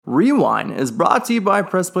Rewind is brought to you by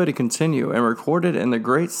Press Play to Continue and recorded in the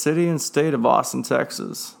great city and state of Austin,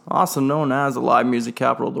 Texas, also known as the live music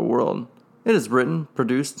capital of the world. It is written,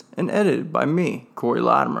 produced, and edited by me, Corey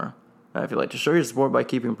Latimer. Now, if you'd like to show your support by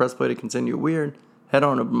keeping Press Play to Continue weird, head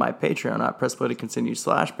on over to my Patreon at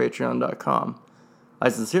pressplaytocontinue.com/patreon.com. I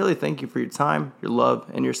sincerely thank you for your time, your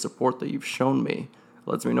love, and your support that you've shown me. It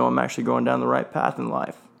lets me know I'm actually going down the right path in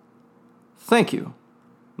life. Thank you.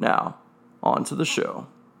 Now, on to the show.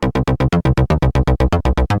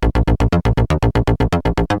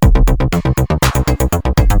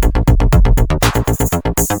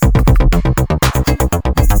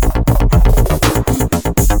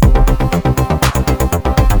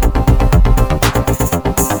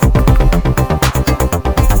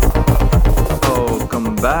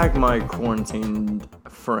 Back, my quarantined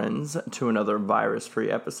friends, to another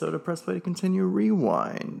virus-free episode of Press Play to Continue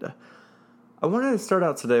Rewind. I wanted to start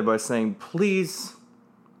out today by saying, please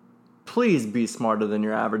be smarter than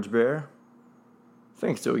your average bear.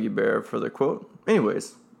 Thanks, Yogi Bear, for the quote.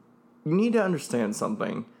 Anyways, you need to understand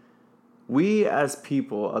something. We, as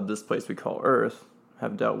people of this place we call Earth,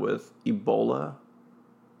 have dealt with Ebola,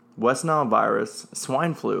 West Nile virus,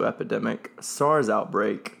 swine flu epidemic, SARS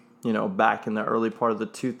outbreak, back in the early part of the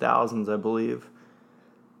 2000s, I believe.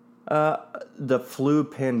 The flu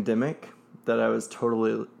pandemic that I was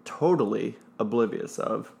totally oblivious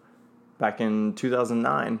of back in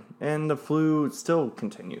 2009. And the flu still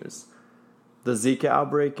continues. The Zika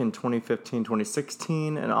outbreak in 2015,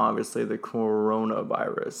 2016, and obviously the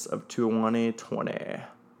coronavirus of 2020.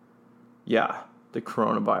 Yeah, the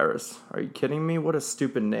coronavirus. Are you kidding me? What a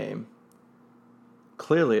stupid name.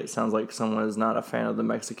 Clearly, it sounds like someone is not a fan of the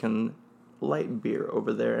Mexican light beer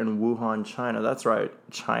over there in Wuhan, China. That's right,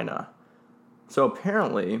 China. So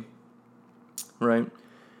apparently, right,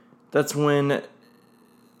 that's when,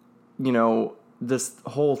 this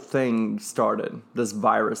whole thing started. This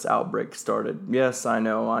virus outbreak started. Yes, I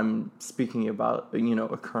know I'm speaking about,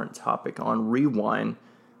 a current topic on Rewind,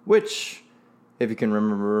 which, if you can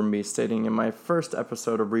remember me stating in my first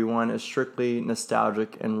episode of Rewind, is strictly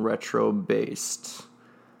nostalgic and retro-based.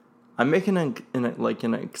 I'm making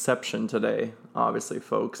an exception today, obviously,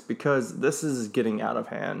 folks, because this is getting out of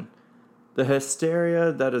hand. The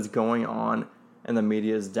hysteria that is going on in the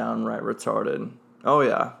media is downright retarded. Oh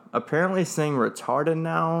yeah, apparently saying retarded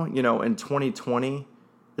now, in 2020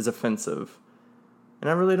 is offensive. And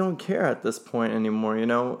I really don't care at this point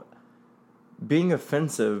anymore, Being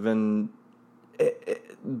offensive and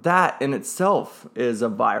that in itself is a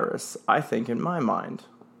virus, I think, in my mind.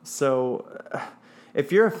 So if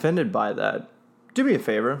you're offended by that, do me a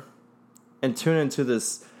favor and tune into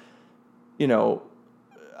this,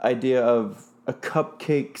 idea of a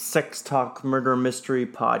cupcake sex talk murder mystery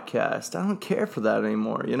podcast. I don't care for that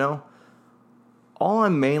anymore, All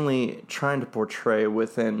I'm mainly trying to portray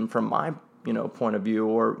from my, point of view,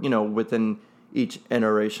 or, within each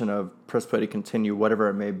iteration of Press Play to Continue, whatever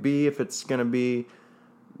it may be, if it's going to be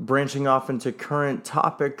branching off into current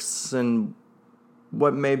topics and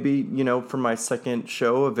what may be, for my second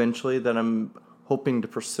show eventually that I'm hoping to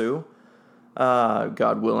pursue,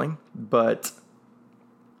 God willing. But,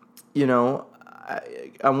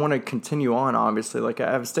 I want to continue on, obviously, like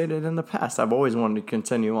I've stated in the past. I've always wanted to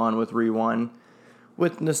continue on with Rewind,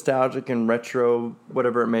 with nostalgic and retro,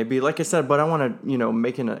 whatever it may be. Like I said, but I want to,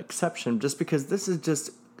 make an exception just because this is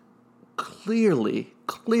just clearly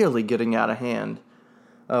getting out of hand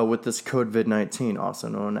with this COVID-19, also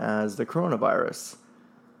known as the coronavirus.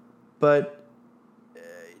 But,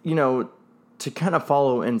 to kind of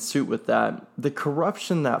follow in suit with that, the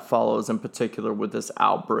corruption that follows in particular with this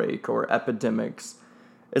outbreak or epidemics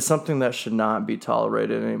is something that should not be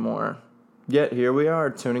tolerated anymore. Yet here we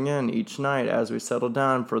are tuning in each night as we settle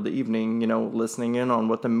down for the evening, listening in on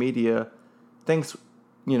what the media thinks,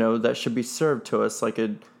 that should be served to us. Like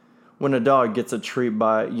when a dog gets a treat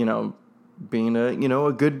by, being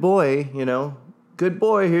a good boy, good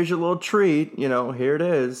boy, here's your little treat, here it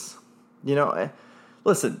is.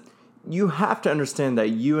 Listen, you have to understand that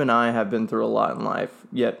you and I have been through a lot in life,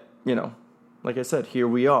 yet, like I said, here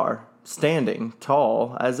we are, standing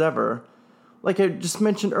tall as ever. Like I just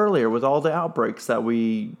mentioned earlier, with all the outbreaks that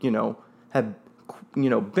we, have,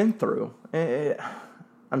 been through.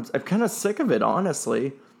 I'm kind of sick of it,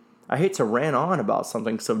 honestly. I hate to rant on about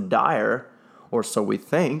something so dire, or so we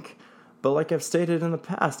think, but like I've stated in the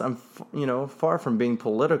past, I'm, far from being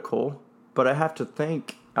political, but I have to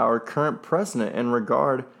thank our current president in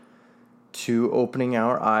regard to opening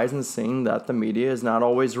our eyes and seeing that the media is not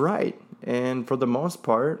always right. And for the most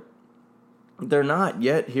part, they're not.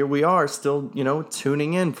 Yet here we are still,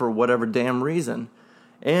 tuning in for whatever damn reason.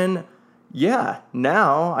 And, yeah,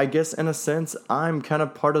 now I guess in a sense I'm kind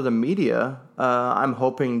of part of the media. I'm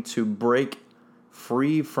hoping to break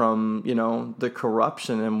free from, the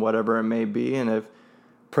corruption and whatever it may be. And if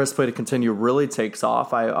Press Play to Continue really takes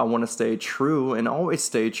off, I want to stay true and always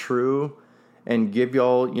stay true and give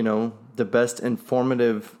y'all, the best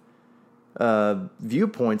informative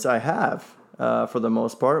viewpoints I have for the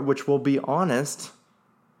most part, which will be honest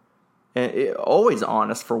and always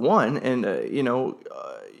honest for one. And,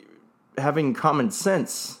 having common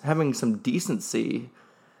sense, having some decency,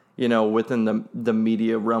 within the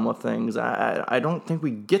media realm of things. I don't think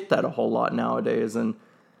we get that a whole lot nowadays, and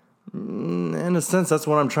in a sense, that's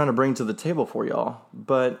what I'm trying to bring to the table for y'all.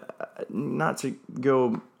 But not to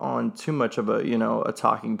go on too much of a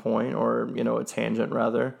talking point or, a tangent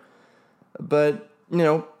rather. But,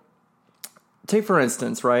 take for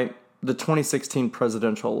instance, right, the 2016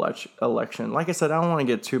 presidential election. Like I said, I don't want to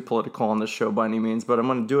get too political on this show by any means, but I'm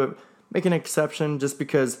going to do it, make an exception just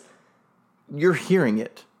because you're hearing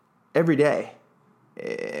it every day.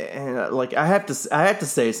 And I have to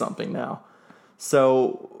say something now.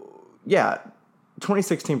 So, yeah,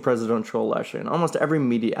 2016 presidential election, almost every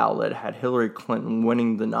media outlet had Hillary Clinton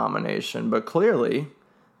winning the nomination, but clearly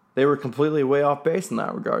they were completely way off base in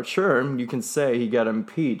that regard. Sure, you can say he got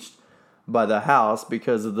impeached by the House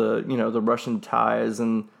because of the Russian ties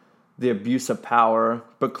and the abuse of power,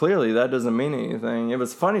 but clearly that doesn't mean anything. It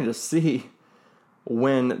was funny to see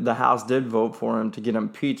when the House did vote for him to get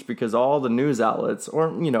impeached because all the news outlets, or,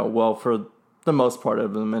 for the most part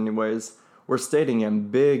of them anyways, were stating in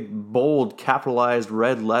big, bold, capitalized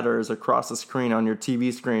red letters across the screen on your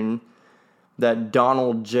TV screen that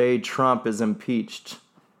Donald J. Trump is impeached.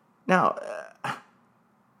 Now,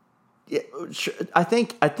 I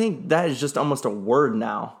think that is just almost a word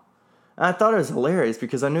now. And I thought it was hilarious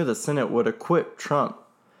because I knew the Senate would acquit Trump.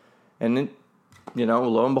 And,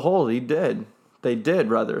 lo and behold, he did. They did,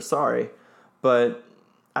 rather, sorry. But,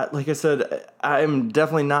 like I said, I'm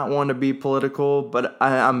definitely not one to be political, but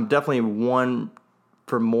I'm definitely one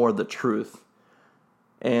for more the truth.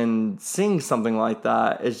 And seeing something like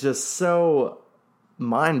that is just so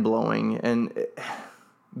mind-blowing and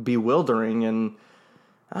bewildering, and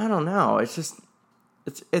I don't know, it's just,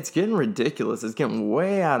 it's getting ridiculous. It's getting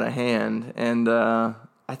way out of hand, and I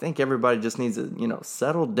think everybody just needs to,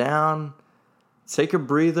 settle down, take a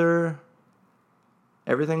breather.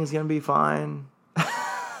 Everything's going to be fine.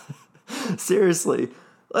 Seriously.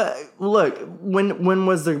 Look, when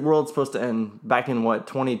was the world supposed to end? Back in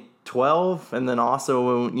 2012? And then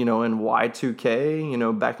also, in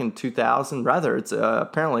Y2K, back in 2000? Rather, it's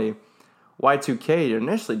apparently Y2K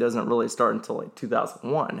initially doesn't really start until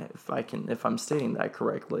 2001, if I'm stating that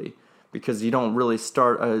correctly, because you don't really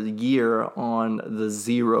start a year on the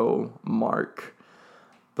zero mark.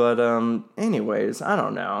 But anyways, I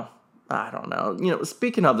don't know.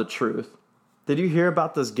 Speaking of the truth, did you hear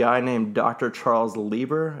about this guy named Dr. Charles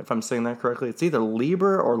Lieber? If I'm saying that correctly, it's either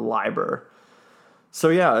Lieber or Leiber. So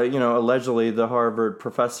yeah, allegedly the Harvard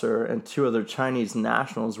professor and 2 other Chinese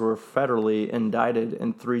nationals were federally indicted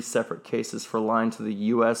in 3 separate cases for lying to the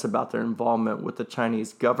U.S. about their involvement with the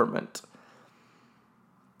Chinese government.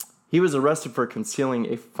 He was arrested for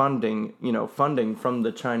concealing funding from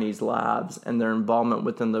the Chinese labs and their involvement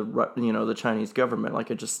within the Chinese government, like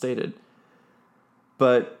I just stated.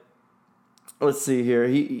 But let's see here.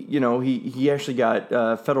 He actually got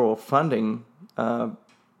federal funding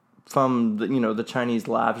from the Chinese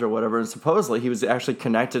labs or whatever, and supposedly he was actually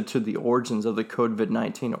connected to the origins of the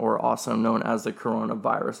COVID-19, or also known as the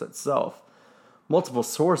coronavirus itself. Multiple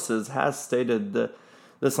sources has stated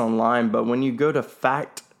this online, but when you go to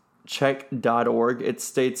factcheck.org, it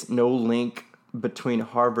states no link between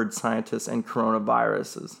Harvard scientists and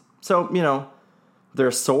coronaviruses. So,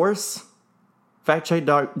 their source,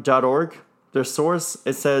 factcheck.org, their source,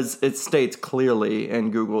 it states clearly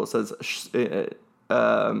in Google, it says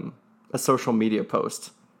a social media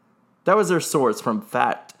post. That was their source from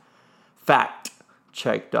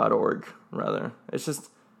factcheck.org, rather. It's just,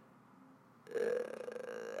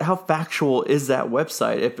 how factual is that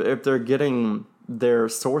website if they're getting their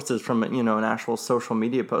sources from an actual social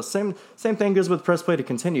media post? Same thing goes with Press Play to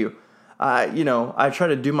Continue. I try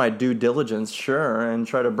to do my due diligence, sure, and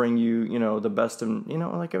try to bring you, the best, and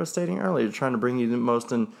like I was stating earlier, trying to bring you the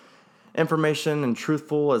most information and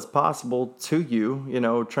truthful as possible to you,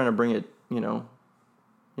 trying to bring it,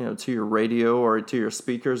 to your radio or to your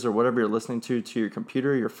speakers or whatever you're listening to your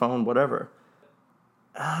computer, your phone, whatever.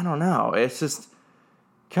 I don't know. It's just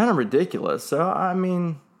kind of ridiculous. So, I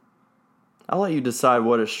mean, I'll let you decide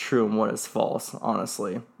what is true and what is false,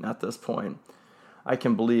 honestly, at this point. I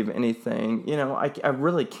can believe anything. I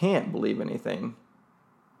really can't believe anything.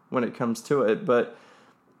 when it comes to it. But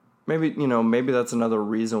maybe that's another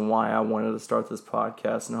reason why I wanted to start this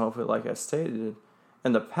podcast, and hopefully, like I stated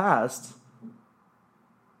in the past,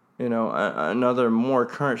 another more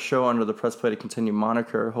current show under the Press Play to Continue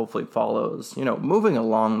moniker hopefully follows. Moving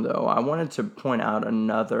along, though, I wanted to point out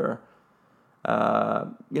another,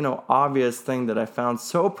 obvious thing that I found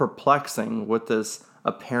so perplexing with this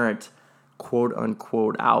apparent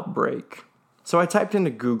quote-unquote outbreak. So I typed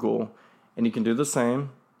into Google, and you can do the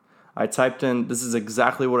same. This is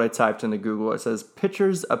exactly what I typed into Google. It says,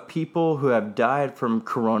 pictures of people who have died from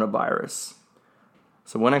coronavirus.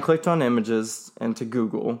 So when I clicked on images into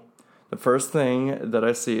Google, the first thing that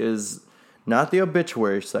I see is not the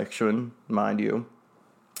obituary section, mind you,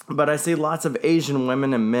 but I see lots of Asian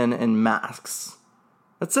women and men in masks.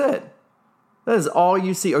 That's it. That is all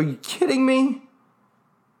you see. Are you kidding me?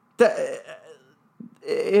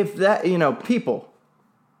 People,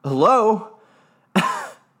 hello?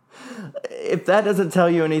 If that doesn't tell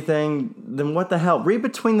you anything, then what the hell? Read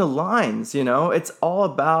between the lines, It's all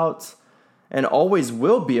about, and always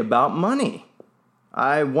will be about, money.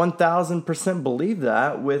 I 1,000% believe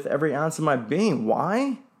that with every ounce of my being.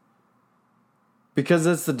 Why? Because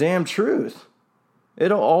it's the damn truth.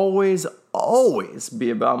 It'll always be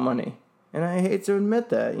about money. And I hate to admit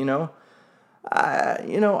that,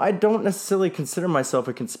 I don't necessarily consider myself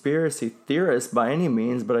a conspiracy theorist by any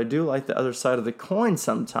means, but I do like the other side of the coin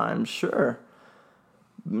sometimes, sure.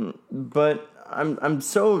 But I'm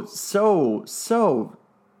so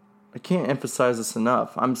I can't emphasize this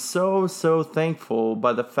enough. I'm so thankful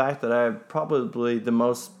by the fact that I have probably the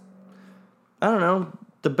most,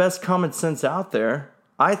 the best common sense out there,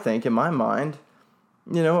 I think, in my mind.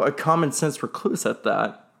 A common sense recluse at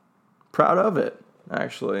that. Proud of it,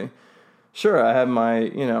 actually. Sure, I have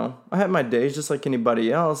my days just like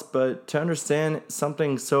anybody else, but to understand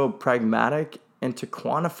something so pragmatic and to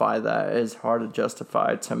quantify that is hard to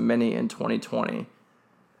justify to many in 2020.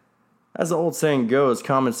 As the old saying goes,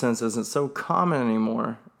 common sense isn't so common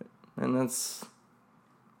anymore. And it's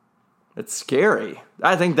scary.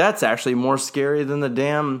 I think that's actually more scary than the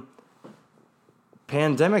damn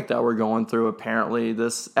pandemic that we're going through, apparently.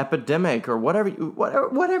 This epidemic or whatever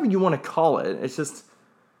you want to call it. It's just,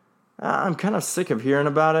 I'm kind of sick of hearing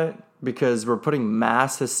about it because we're putting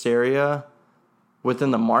mass hysteria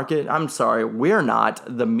within the market. I'm sorry, we're not.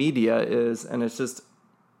 The media is, and it's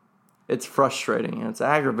frustrating and it's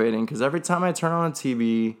aggravating because every time I turn on the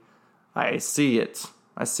TV, I see it.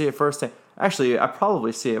 I see it firsthand. Actually, I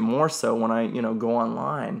probably see it more so when I, go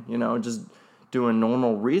online, just doing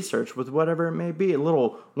normal research with whatever it may be. A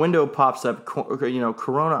little window pops up,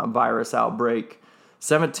 coronavirus outbreak.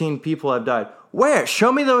 17 people have died. Where?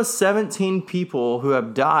 Show me those 17 people who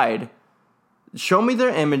have died. Show me their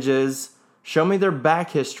images. Show me their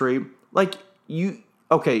back history.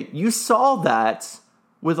 You saw that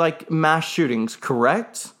with mass shootings,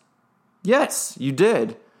 correct? Yes, you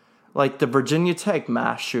did. Like the Virginia Tech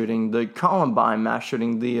mass shooting, the Columbine mass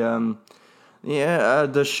shooting, the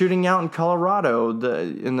shooting out in Colorado,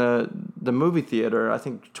 in the movie theater. I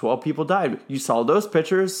think 12 people died. You saw those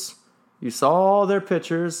pictures. You saw all their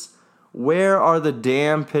pictures. Where are the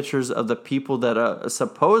damn pictures of the people that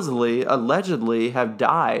supposedly, allegedly have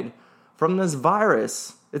died from this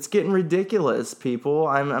virus? It's getting ridiculous, people.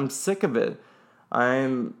 I'm sick of it.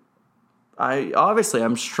 I'm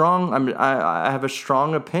strong. I have a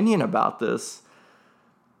strong opinion about this.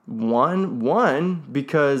 One,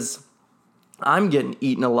 because I'm getting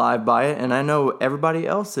eaten alive by it, and I know everybody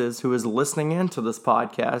else who is listening into this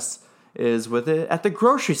podcast is with it at the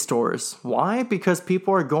grocery stores. Why? Because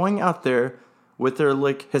people are going out there with their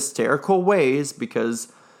hysterical ways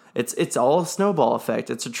because it's all a snowball effect.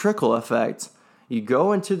 It's a trickle effect. You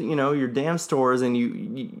go into your damn stores and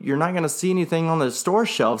you're not going to see anything on the store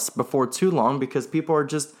shelves before too long because people are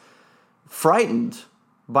just frightened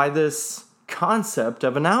by this concept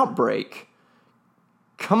of an outbreak.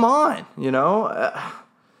 Come on, I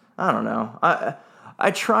don't know. I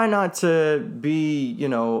try not to be,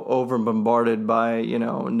 over bombarded by,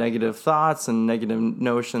 negative thoughts and negative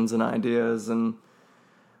notions and ideas. And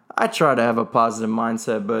I try to have a positive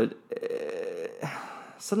mindset, but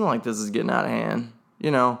something like this is getting out of hand.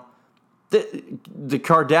 The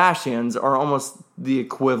Kardashians are almost the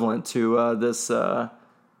equivalent to this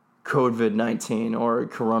COVID-19 or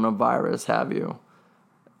coronavirus, have you.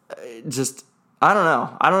 I don't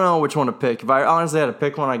know. I don't know which one to pick. If I honestly had to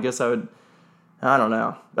pick one, I guess I would. I don't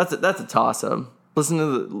know. That's a toss-up.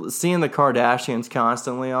 Seeing the Kardashians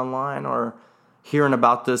constantly online or hearing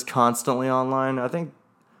about this constantly online, I think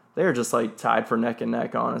they're just tied for neck and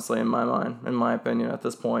neck, honestly, in my mind, in my opinion, at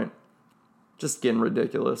this point. Just getting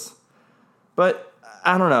ridiculous. But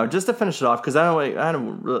I don't know. Just to finish it off, because I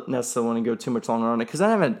don't necessarily want to go too much longer on it, because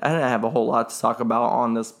I didn't have a whole lot to talk about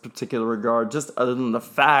on this particular regard, just other than the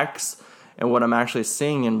facts and what I'm actually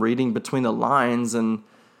seeing and reading between the lines and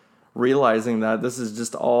realizing that this is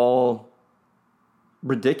just all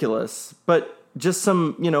ridiculous. But just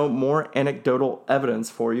some, more anecdotal evidence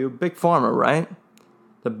for you. Big Pharma, right?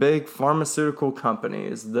 The big pharmaceutical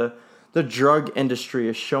companies, the drug industry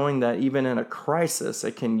is showing that even in a crisis,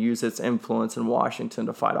 it can use its influence in Washington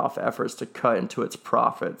to fight off efforts to cut into its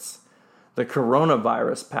profits. The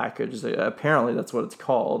coronavirus package, apparently that's what it's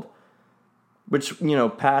called, which,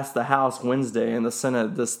 passed the House Wednesday and the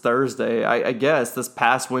Senate this Thursday. I guess this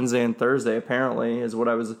past Wednesday and Thursday, apparently, is what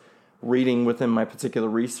I was reading within my particular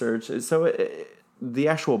research. So the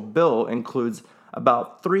actual bill includes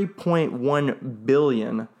about $3.1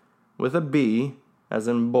 billion with a B, as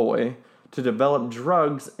in boy, to develop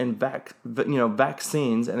drugs and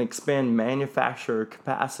vaccines and expand manufacturer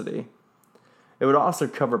capacity. It would also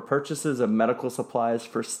cover purchases of medical supplies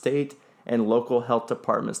for state and local health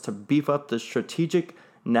departments to beef up the strategic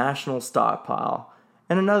national stockpile,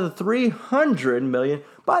 and another $300 million.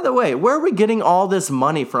 By the way, where are we getting all this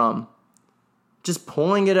money from? Just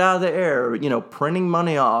pulling it out of the air, printing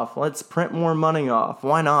money off. Let's print more money off.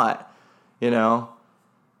 Why not? Apparently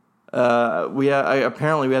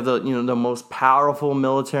we have the most powerful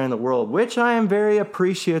military in the world, which I am very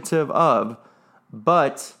appreciative of.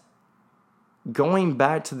 But going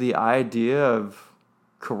back to the idea of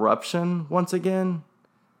corruption once again,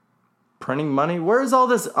 printing money. Where's all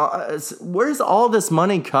this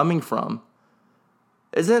money coming from?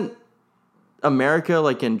 Isn't America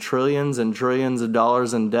like in trillions and trillions of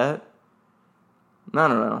dollars in debt? I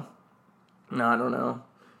don't know.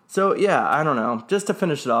 So yeah, I don't know. Just to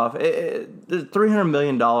finish it off, the $300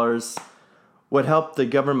 million would help the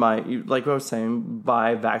government, like I was saying,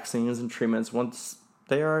 buy vaccines and treatments once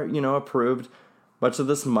they are, approved. Much of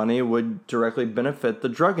this money would directly benefit the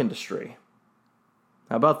drug industry.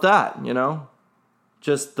 How about that?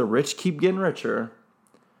 Just the rich keep getting richer.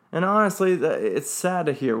 And honestly, it's sad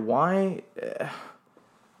to hear. Why?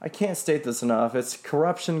 I can't state this enough. It's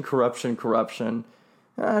corruption.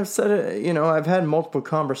 I've said it, I've had multiple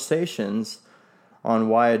conversations on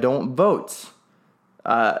why I don't vote.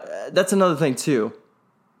 That's another thing, too.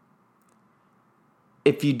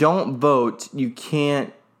 If you don't vote, you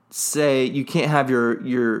can't have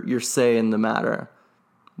your say in the matter.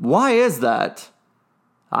 Why is that?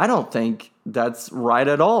 I don't think that's right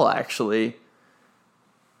at all, actually.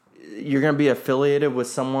 You're going to be affiliated with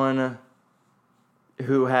someone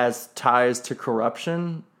who has ties to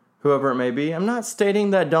corruption, whoever it may be. I'm not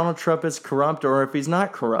stating that Donald Trump is corrupt or if he's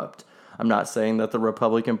not corrupt. I'm not saying that the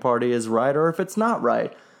Republican Party is right or if it's not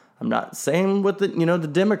right. I'm not saying with the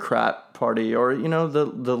Democrat Party or,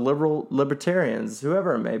 the liberal libertarians,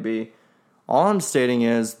 whoever it may be. All I'm stating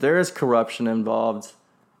is there is corruption involved,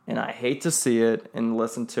 and I hate to see it and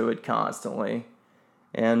listen to it constantly.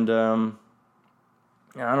 And,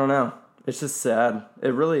 I don't know. It's just sad. It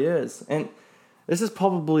really is. And this is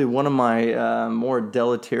probably one of my more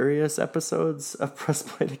deleterious episodes of Press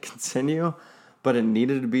Play to Continue, but it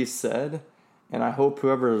needed to be said. And I hope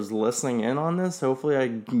whoever is listening in on this, hopefully I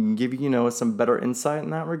can give you, some better insight in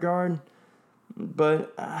that regard.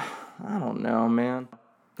 But I don't know, man.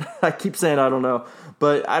 I keep saying I don't know,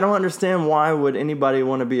 but I don't understand why would anybody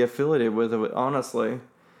want to be affiliated with it, honestly.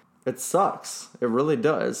 It sucks. It really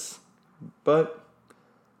does. But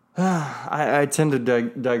I tend to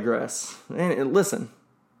digress. And listen,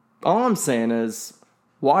 all I'm saying is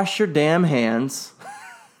wash your damn hands.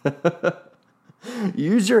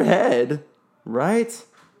 Use your head, right?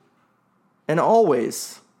 And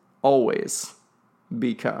always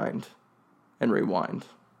be kind and rewind.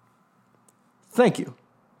 Thank you.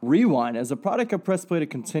 Rewind is a product of Press Play to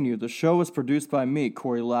Continue. The show was produced by me,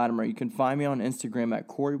 Corey Latimer. You can find me on Instagram at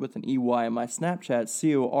Corey with an EY and my Snapchat,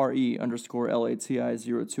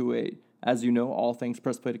 Corey_LATI028. As you know, all things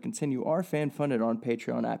Press Play to Continue are fan-funded on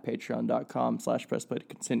Patreon at patreon.com/Press Play to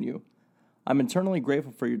Continue. I'm eternally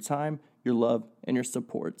grateful for your time, your love, and your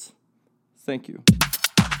support. Thank you.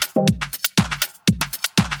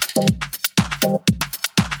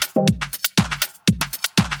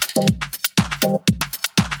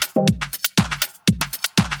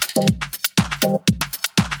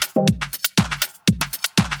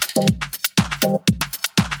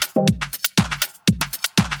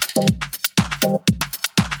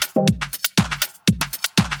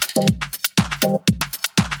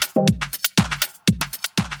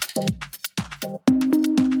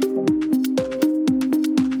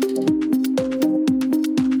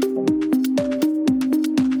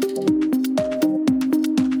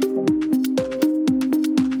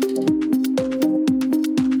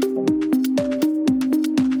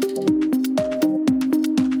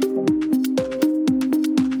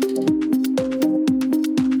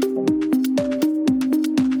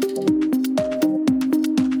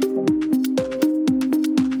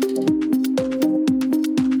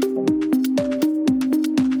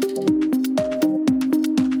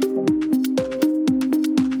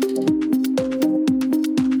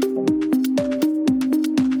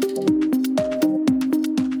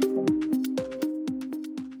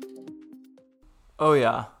 Oh,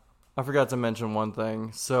 yeah. I forgot to mention one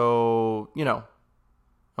thing. So,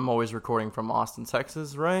 I'm always recording from Austin,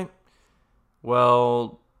 Texas, right?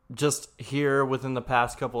 Well, just here within the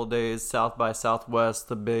past couple of days, South by Southwest,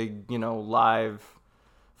 the big, live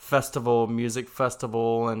festival, music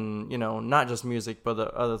festival, and, not just music, but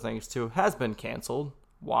the other things too, has been canceled.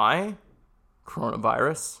 Why?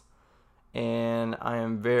 Coronavirus. And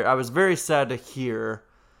I was very sad to hear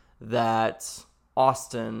that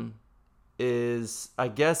Austin is, I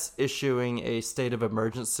guess, issuing a state of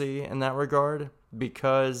emergency in that regard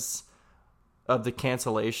because of the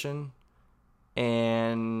cancellation.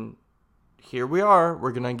 And here we are.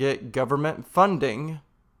 We're going to get government funding.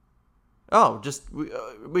 Oh,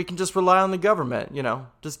 we can just rely on the government,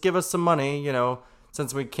 Just give us some money,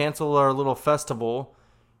 since we cancel our little festival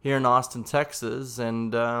here in Austin, Texas,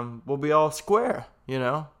 and we'll be all square,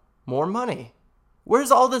 More money.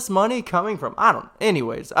 Where's all this money coming from? I don't.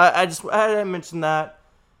 Anyways, I had to mention that.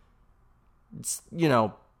 It's,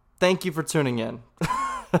 thank you for tuning in.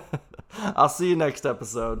 I'll see you next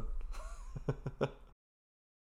episode.